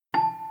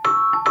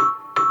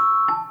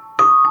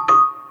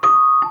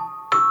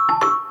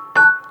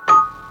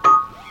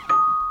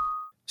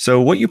So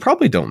what you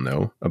probably don't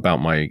know about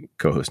my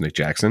co-host Nick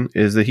Jackson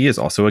is that he is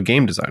also a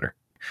game designer,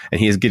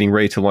 and he is getting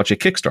ready to launch a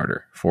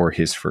Kickstarter for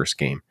his first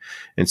game.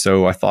 And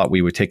so I thought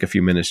we would take a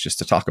few minutes just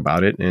to talk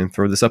about it and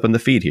throw this up in the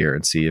feed here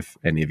and see if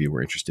any of you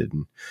were interested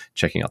in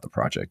checking out the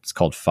project. It's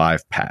called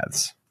 5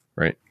 Paths,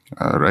 right?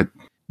 Right.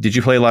 Did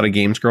you play a lot of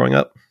games growing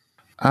up?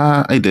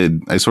 I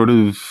did.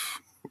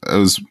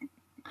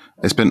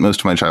 I spent most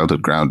of my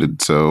childhood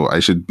grounded, so I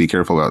should be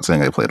careful about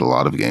saying I played a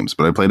lot of games,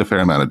 but I played a fair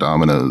amount of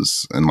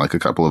dominoes and like a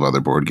couple of other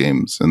board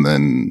games. And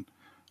then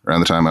around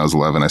the time I was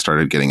 11, I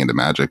started getting into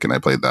Magic, and I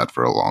played that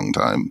for a long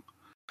time.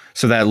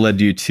 So that led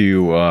you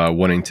to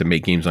wanting to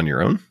make games on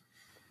your own?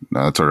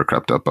 No, it sort of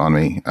crept up on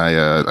me.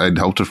 I'd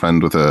helped a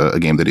friend with a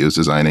game that he was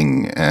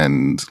designing,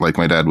 and like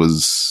my dad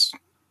was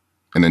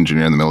an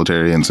engineer in the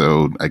military, and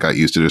so I got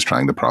used to just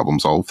trying to problem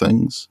solve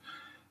things.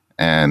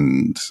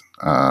 And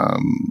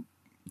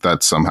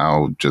that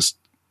somehow just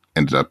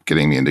ended up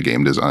getting me into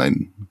game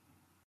design.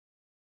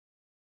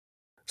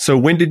 So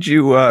when did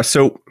you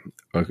so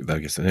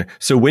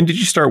when did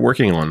you start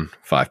working on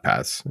 5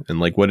 Paths,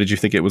 and like what did you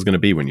think it was going to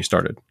be when you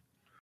started?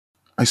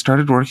 I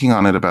started working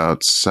on it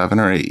about 7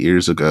 or 8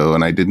 years ago,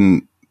 and I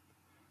didn't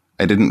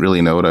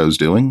really know what I was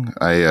doing.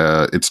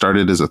 It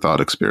started as a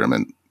thought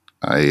experiment.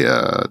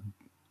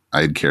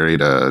 I'd carried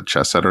a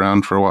chess set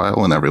around for a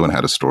while, and everyone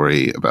had a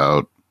story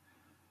about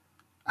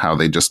how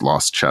they just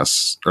lost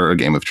chess or a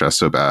game of chess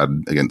so bad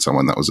against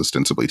someone that was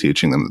ostensibly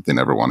teaching them that they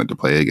never wanted to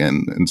play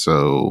again. And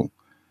so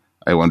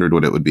I wondered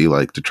what it would be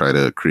like to try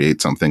to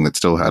create something that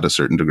still had a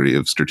certain degree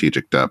of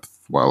strategic depth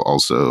while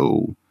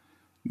also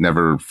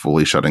never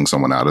fully shutting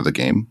someone out of the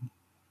game.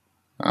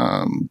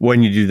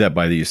 When you do that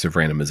by the use of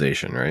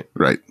randomization, right?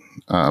 Right.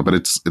 But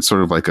it's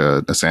sort of like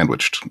a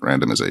sandwiched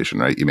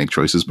randomization, right? You make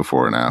choices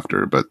before and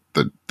after, but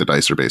the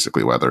dice are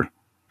basically weather.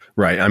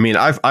 Right. I mean,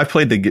 I've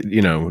played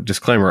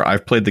disclaimer,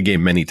 I've played the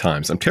game many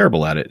times. I'm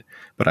terrible at it,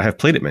 but I have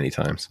played it many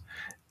times.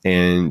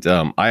 And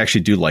I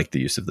actually do like the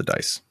use of the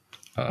dice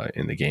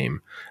in the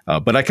game.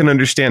 But I can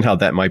understand how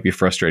that might be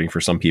frustrating for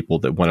some people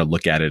that want to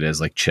look at it as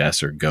like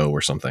chess or Go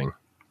or something.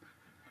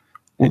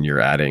 And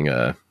you're adding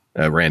a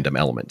random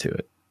element to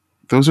it.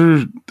 Those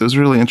are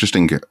really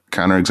interesting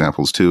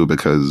counterexamples too,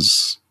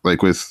 because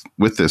like with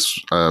this,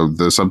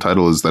 the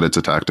subtitle is that it's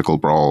a tactical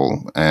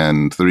brawl.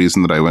 And the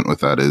reason that I went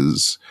with that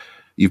is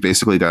you've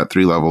basically got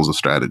 3 levels of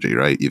strategy,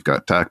 right? You've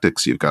got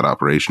tactics, you've got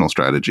operational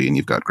strategy, and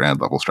you've got grand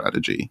level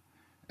strategy.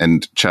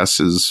 And chess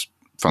is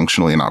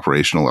functionally an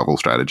operational level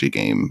strategy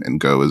game,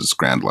 and Go is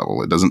grand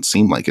level. It doesn't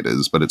seem like it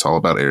is, but it's all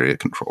about area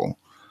control.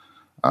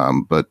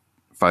 But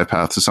 5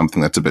 Paths is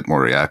something that's a bit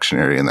more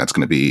reactionary, and that's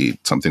going to be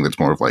something that's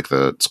more of like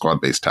the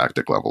squad-based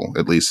tactic level.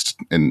 At least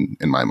in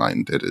my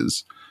mind, it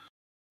is.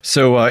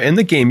 So in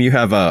the game, you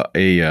have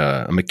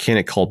a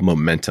mechanic called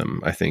momentum,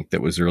 I think, that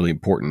was a really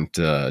important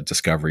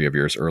discovery of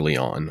yours early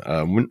on.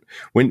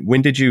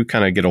 When did you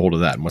kind of get a hold of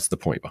that, and what's the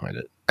point behind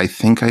it? I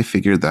think I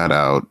figured that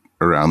out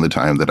around the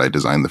time that I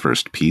designed the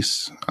first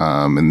piece.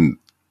 And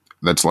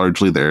that's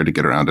largely there to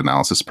get around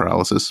analysis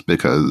paralysis,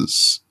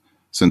 because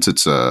since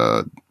it's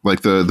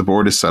like the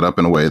board is set up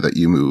in a way that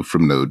you move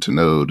from node to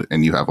node,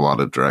 and you have a lot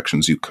of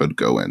directions you could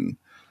go in.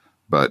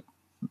 But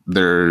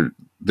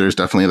there's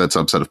definitely that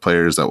subset of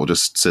players that will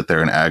just sit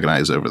there and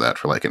agonize over that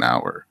for like an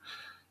hour.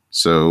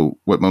 So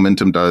what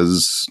momentum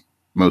does,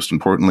 most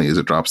importantly, is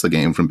it drops the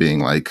game from being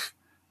like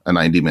a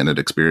 90-minute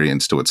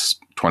experience to its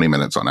 20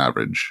 minutes on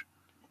average.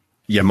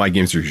 Yeah, my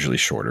games are usually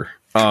shorter.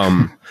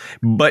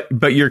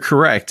 But you're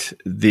correct.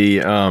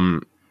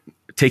 The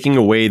taking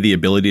away the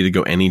ability to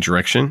go any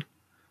direction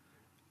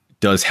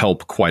does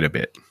help quite a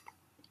bit.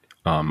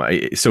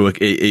 So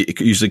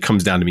it usually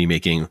comes down to me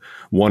making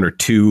 1 or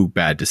 2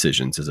 bad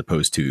decisions as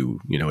opposed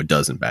to, a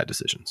dozen bad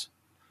decisions.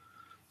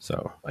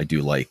 So I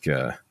do like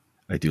the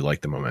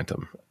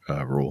momentum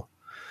rule.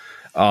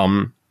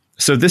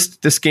 So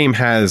this game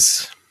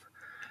has,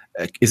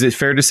 is it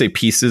fair to say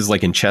pieces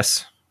like in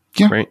chess?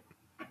 Yeah. Right.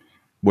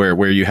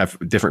 Where you have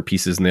different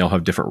pieces and they all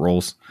have different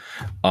roles.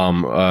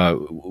 I'm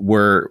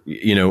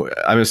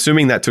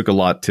assuming that took a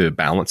lot to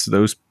balance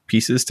those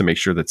pieces to make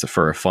sure that's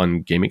for a fun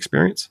game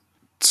experience.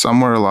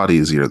 Some were a lot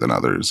easier than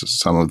others.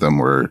 Some of them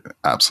were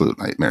absolute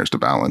nightmares to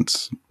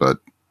balance. But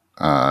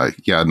I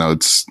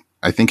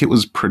think it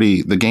was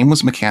the game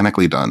was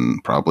mechanically done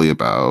probably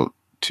about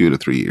 2 to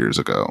 3 years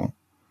ago.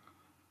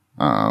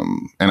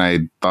 And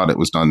I thought it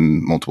was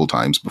done multiple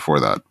times before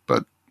that,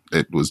 but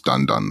it was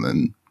done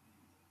then.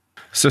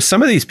 So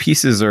some of these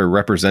pieces are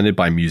represented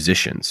by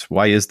musicians.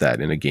 Why is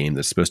that in a game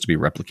that's supposed to be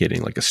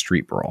replicating like a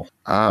street brawl?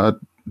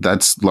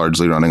 That's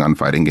largely running on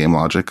fighting game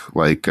logic.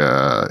 Like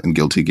in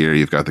Guilty Gear,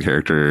 you've got the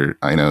character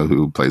Aino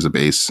who plays a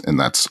bass, and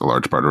that's a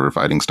large part of her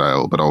fighting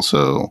style. But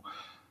also,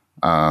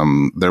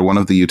 they're one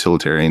of the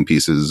utilitarian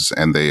pieces,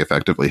 and they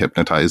effectively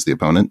hypnotize the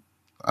opponent.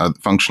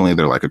 Functionally,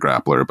 they're like a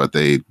grappler, but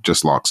they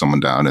just lock someone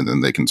down, and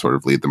then they can sort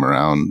of lead them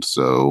around.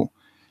 So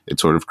it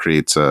sort of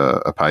creates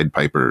a Pied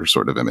Piper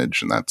sort of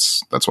image, and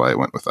that's why I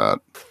went with that.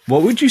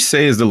 What would you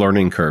say is the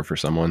learning curve for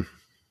someone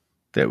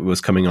that was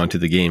coming onto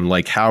the game?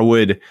 Like, how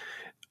would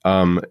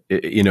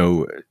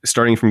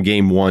Starting from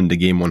game 1 to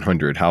game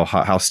 100,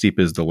 how steep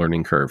is the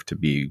learning curve to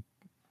be,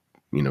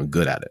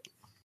 good at it?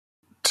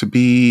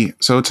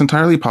 So it's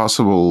entirely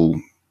possible.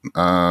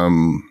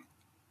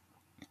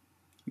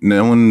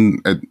 No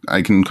one,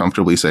 I can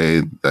comfortably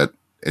say that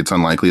it's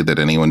unlikely that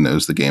anyone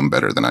knows the game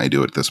better than I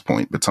do at this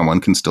point, but someone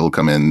can still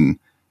come in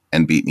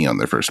and beat me on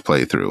their first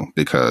playthrough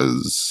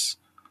because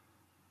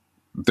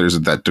there's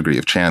that degree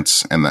of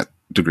chance, and that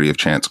degree of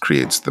chance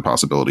creates the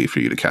possibility for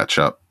you to catch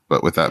up.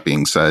 But with that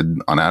being said,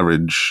 on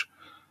average,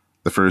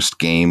 the first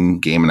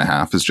game and a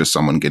half is just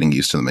someone getting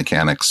used to the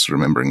mechanics,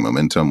 remembering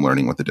momentum,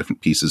 learning what the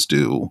different pieces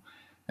do.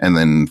 And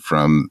then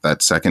from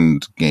that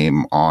second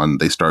game on,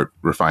 they start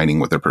refining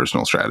what their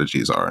personal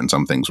strategies are. And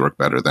some things work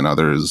better than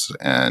others.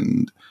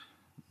 And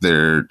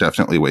there are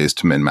definitely ways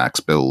to min-max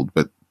build,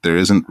 but there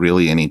isn't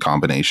really any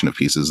combination of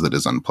pieces that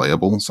is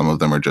unplayable. Some of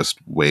them are just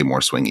way more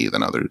swingy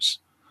than others.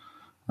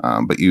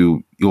 But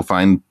you'll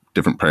find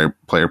different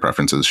player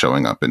preferences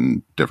showing up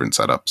in different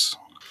setups.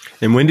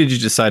 And when did you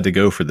decide to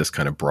go for this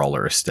kind of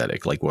brawler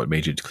aesthetic? Like, what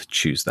made you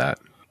choose that?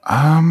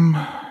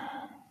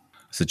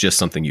 Is it just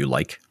something you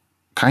like?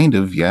 Kind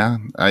of, yeah.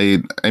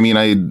 I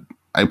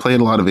played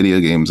a lot of video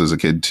games as a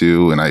kid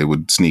too, and I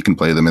would sneak and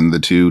play them. And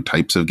the two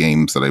types of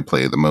games that I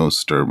play the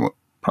most are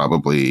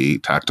probably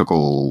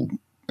tactical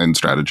and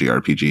strategy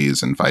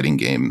RPGs and fighting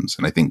games.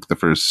 And I think the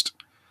first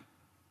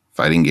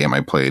fighting game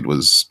I played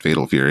was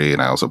Fatal Fury,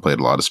 and I also played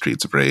a lot of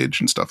Streets of Rage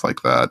and stuff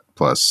like that,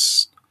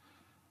 plus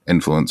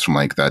influence from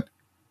like that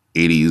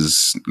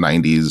 80s,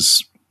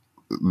 90s,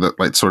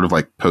 like sort of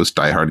like post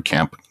Die Hard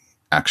camp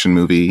action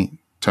movie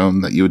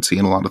tone that you would see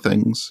in a lot of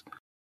things.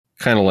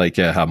 Kind of like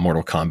how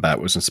Mortal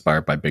Kombat was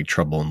inspired by Big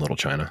Trouble in Little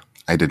China.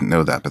 I didn't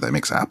know that, but that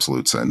makes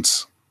absolute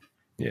sense.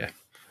 Yeah,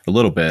 a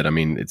little bit. I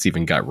mean, it's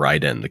even got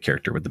Raiden, the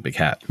character with the big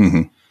hat.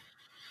 Mm-hmm.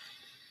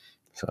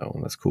 So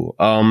that's cool.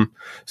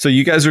 So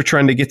you guys are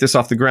trying to get this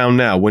off the ground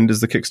now. When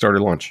does the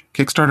Kickstarter launch?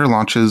 Kickstarter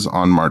launches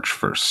on March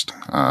 1st.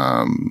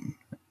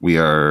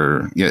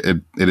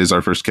 It is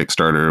our first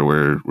Kickstarter.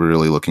 We're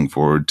really looking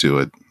forward to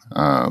it.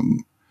 I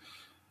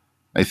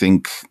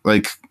think,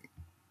 like,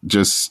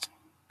 just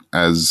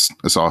as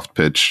a soft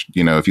pitch,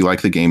 if you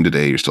like the game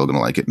today, you're still going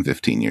to like it in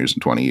 15 years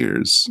and 20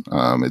 years.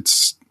 I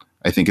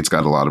think it's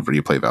got a lot of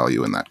replay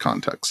value in that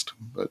context.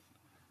 But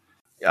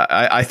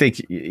I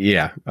think,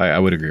 yeah, I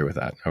would agree with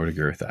that.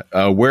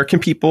 Where can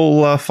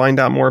people find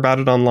out more about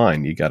it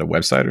online? You got a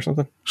website or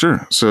something?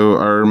 Sure. So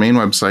our main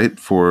website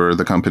for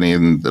the company,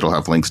 and that'll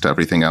have links to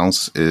everything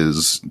else,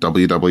 is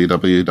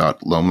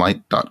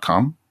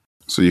www.loamlight.com.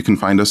 So you can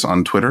find us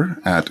on Twitter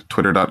at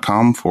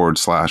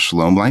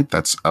twitter.com/Loamlight.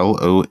 That's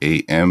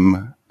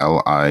LOAMLIGHT.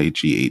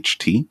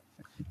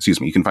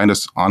 Excuse me. You can find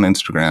us on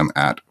Instagram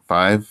at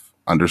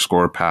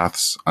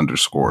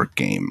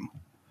 5_paths_game.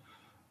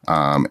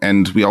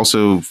 And we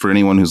also, for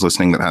anyone who's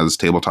listening that has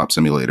Tabletop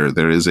Simulator,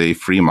 there is a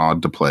free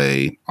mod to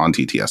play on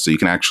TTS. So you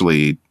can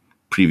actually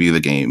preview the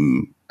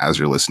game as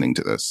you're listening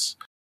to this.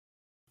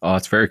 Oh,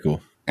 it's very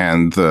cool.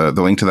 And the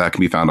link to that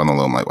can be found on the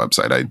Loamlight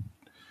website.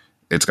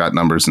 It's got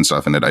numbers and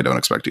stuff in it. I don't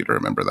expect you to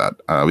remember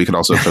that. We could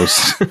also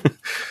post...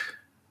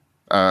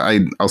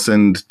 I'll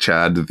send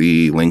Chad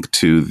the link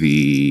to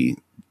the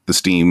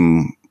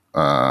Steam...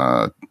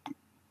 the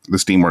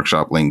Steam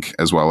Workshop link,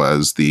 as well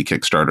as the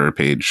Kickstarter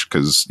page,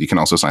 because you can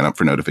also sign up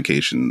for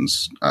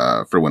notifications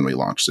for when we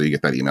launch. So you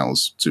get that email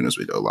as soon as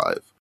we go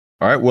live.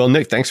 All right. Well,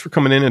 Nick, thanks for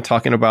coming in and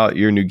talking about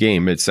your new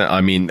game. I was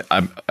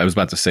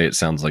about to say it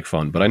sounds like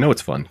fun, but I know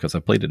it's fun because I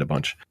played it a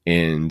bunch.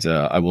 And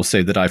I will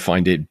say that I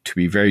find it to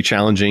be very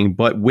challenging.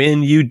 But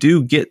when you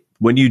do it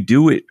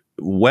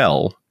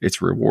well,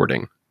 it's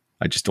rewarding.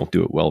 I just don't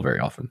do it well very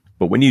often.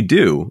 But when you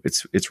do,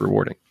 it's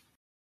rewarding.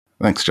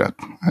 Thanks, Chad.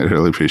 I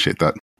really appreciate that.